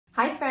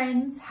Hi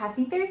friends,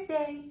 happy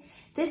Thursday!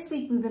 This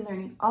week we've been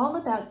learning all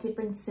about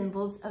different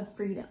symbols of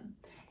freedom.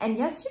 And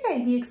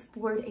yesterday we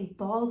explored a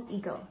bald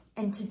eagle.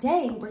 And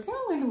today we're going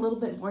to learn a little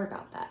bit more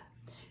about that.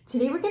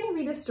 Today we're going to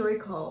read a story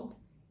called,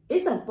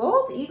 Is a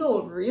Bald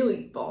Eagle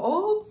Really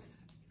Bald?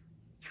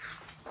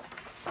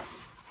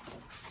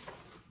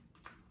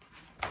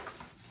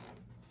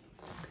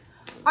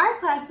 Our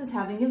class is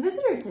having a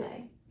visitor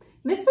today.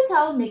 Miss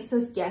Patel makes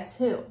us guess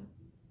who.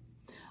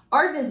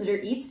 Our visitor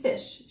eats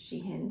fish, she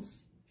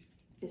hints.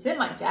 Is it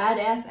my dad?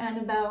 Asks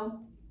Annabelle.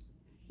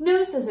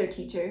 No, says our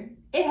teacher.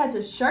 It has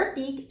a sharp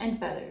beak and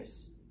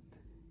feathers.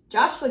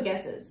 Joshua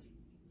guesses.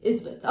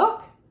 Is it a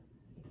duck?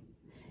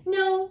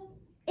 No,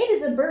 it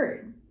is a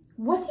bird.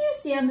 What do you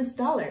see on this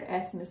dollar?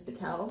 Asks Miss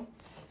Patel.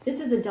 This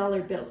is a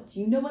dollar bill.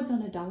 Do you know what's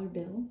on a dollar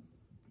bill?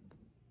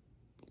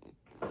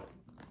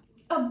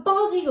 A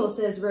bald eagle,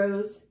 says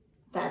Rose.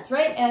 That's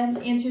right, Em,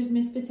 answers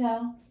Miss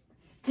Patel.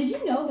 Did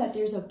you know that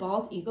there's a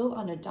bald eagle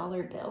on a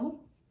dollar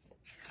bill?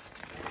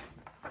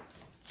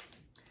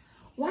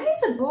 Why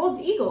is a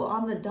bald eagle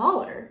on the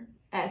dollar?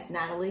 Asked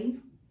Natalie.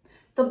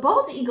 The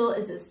bald eagle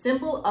is a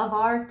symbol of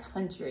our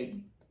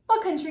country.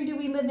 What country do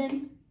we live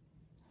in?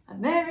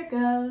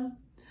 America.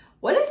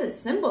 What is a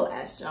symbol?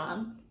 Asked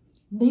John.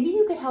 Maybe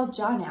you could help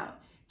John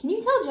out. Can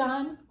you tell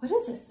John, what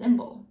is a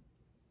symbol?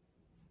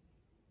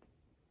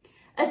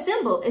 A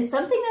symbol is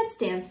something that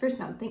stands for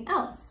something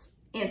else,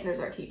 answers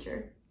our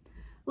teacher.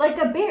 Like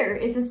a bear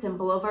is a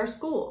symbol of our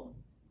school.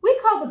 We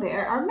call the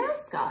bear our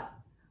mascot,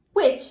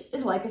 which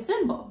is like a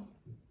symbol.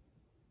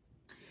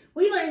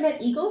 We learned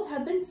that eagles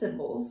have been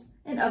symbols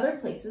in other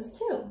places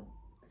too.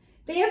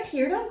 They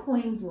appeared on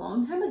coins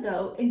long time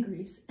ago in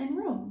Greece and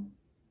Rome.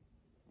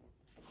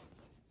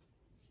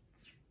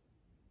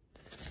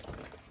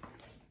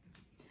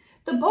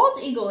 The bald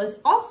eagle is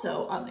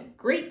also on the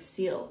Great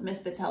Seal,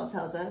 Miss Patel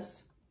tells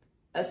us.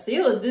 A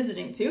seal is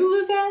visiting too,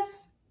 Luke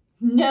asks.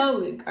 No,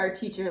 Luke, our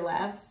teacher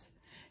laughs.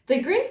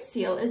 The Great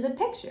Seal is a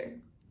picture.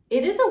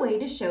 It is a way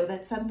to show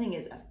that something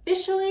is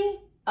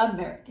officially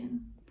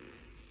American.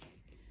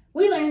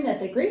 We learned that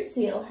the Great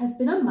Seal has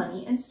been on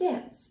money and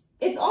stamps.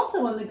 It's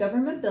also on the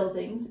government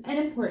buildings and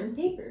important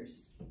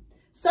papers.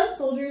 Some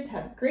soldiers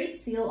have Great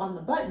Seal on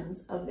the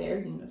buttons of their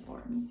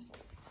uniforms.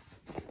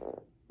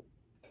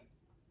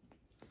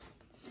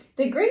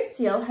 The Great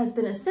Seal has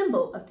been a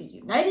symbol of the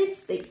United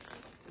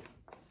States.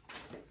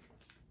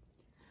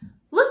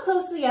 Look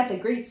closely at the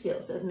Great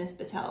Seal, says Miss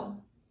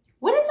Patel.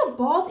 What is a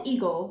bald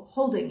eagle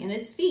holding in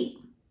its feet?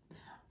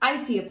 I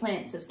see a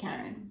plant, says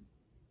Karen.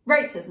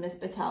 Right, says Miss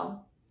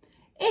Patel.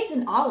 It's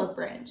an olive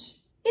branch.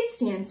 It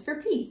stands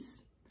for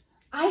peace.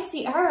 I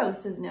see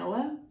arrows, says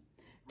Noah.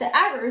 The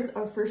arrows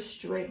are for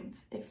strength,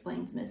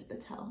 explains Miss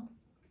Patel.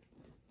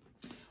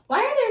 Why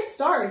are there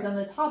stars on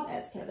the top?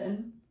 Asked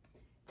Kevin.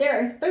 There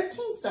are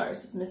 13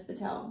 stars, says Miss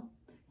Patel.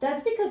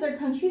 That's because our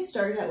country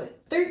started out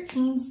with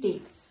 13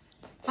 states.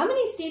 How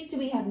many states do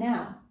we have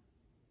now?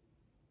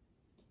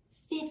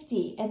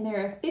 50, and there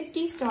are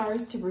 50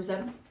 stars to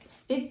represent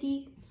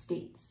 50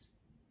 states.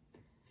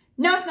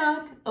 Knock,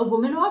 knock, a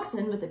woman walks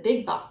in with a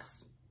big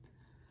box.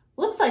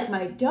 Looks like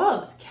my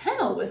dog's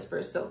kennel,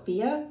 whispers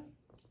Sophia.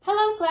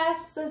 Hello,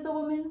 class, says the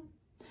woman.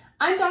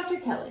 I'm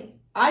Dr. Kelly.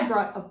 I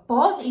brought a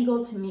bald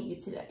eagle to meet you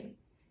today.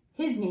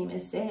 His name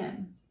is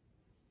Sam.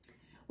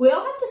 We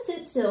all have to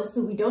sit still so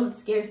we don't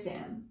scare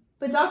Sam,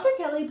 but Dr.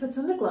 Kelly puts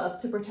on the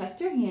glove to protect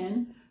her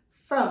hand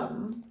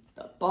from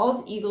the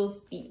bald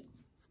eagle's feet.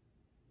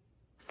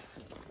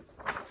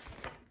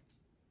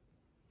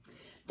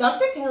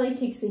 Dr. Kelly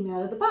takes Sam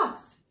out of the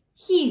box.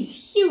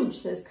 He's huge,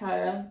 says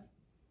Kyra.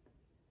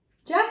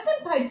 Jackson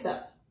pipes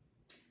up.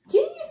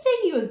 Didn't you say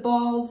he was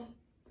bald?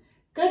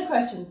 Good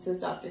question, says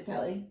Dr.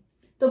 Kelly.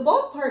 The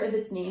bald part of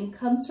its name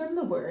comes from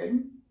the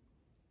word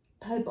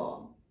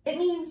piebald. It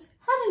means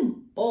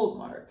having bald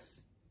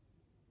marks.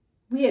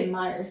 We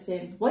admire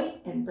Sam's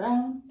white and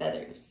brown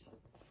feathers.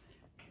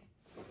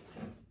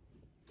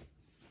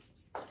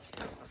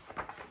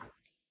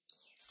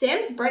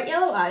 Sam's bright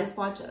yellow eyes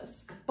watch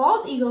us.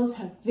 Bald eagles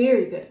have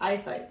very good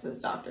eyesight, says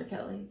Dr.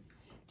 Kelly.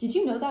 Did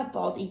you know that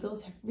bald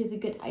eagles have really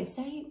good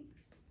eyesight?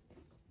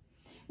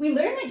 We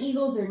learned that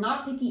eagles are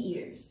not picky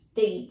eaters.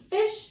 They eat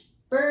fish,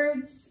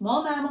 birds,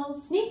 small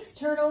mammals, snakes,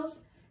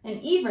 turtles, and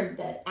even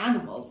dead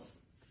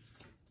animals.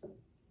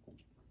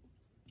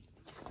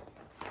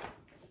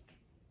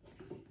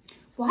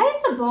 Why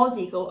is the bald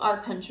eagle our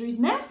country's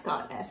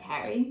mascot? Asked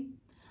Harry.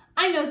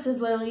 I know,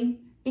 says Lily,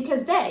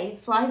 because they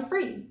fly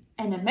free.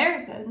 And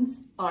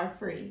Americans are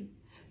free.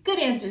 Good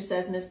answer,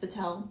 says Miss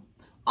Patel.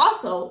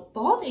 Also,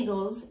 bald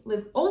eagles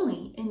live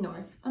only in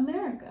North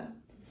America.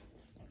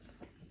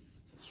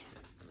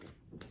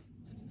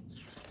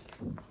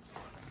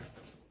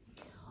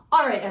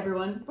 All right,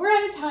 everyone, we're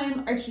out of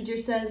time. Our teacher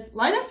says,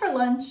 line up for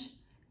lunch.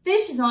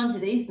 Fish is on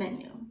today's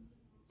menu.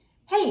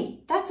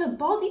 Hey, that's what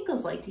bald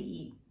eagles like to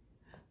eat.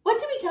 What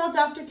do we tell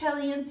Dr.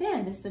 Kelly and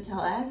Sam? Miss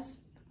Patel asks.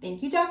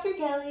 Thank you, Dr.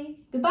 Kelly.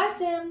 Goodbye,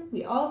 Sam.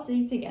 We all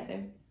sing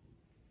together.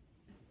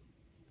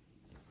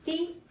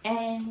 The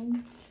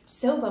end.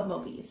 So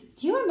bumblebees,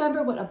 do you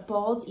remember what a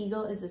bald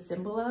eagle is a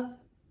symbol of?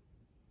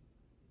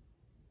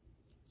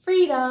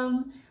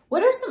 Freedom.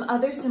 What are some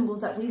other symbols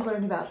that we've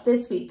learned about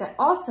this week that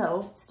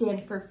also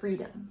stand for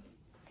freedom?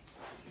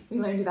 We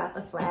learned about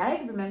the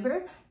flag,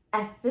 remember?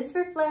 F is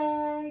for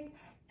flag,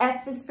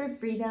 F is for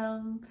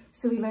freedom.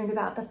 So we learned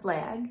about the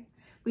flag.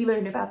 We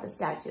learned about the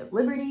Statue of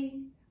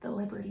Liberty, the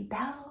Liberty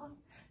Bell,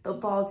 the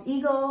bald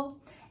eagle.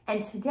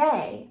 And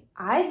today,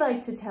 I'd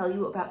like to tell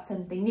you about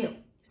something new.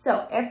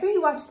 So after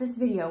you watch this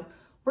video,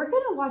 we're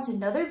gonna watch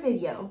another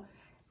video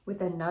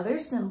with another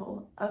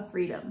symbol of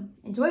freedom.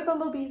 Enjoy,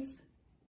 bumblebees.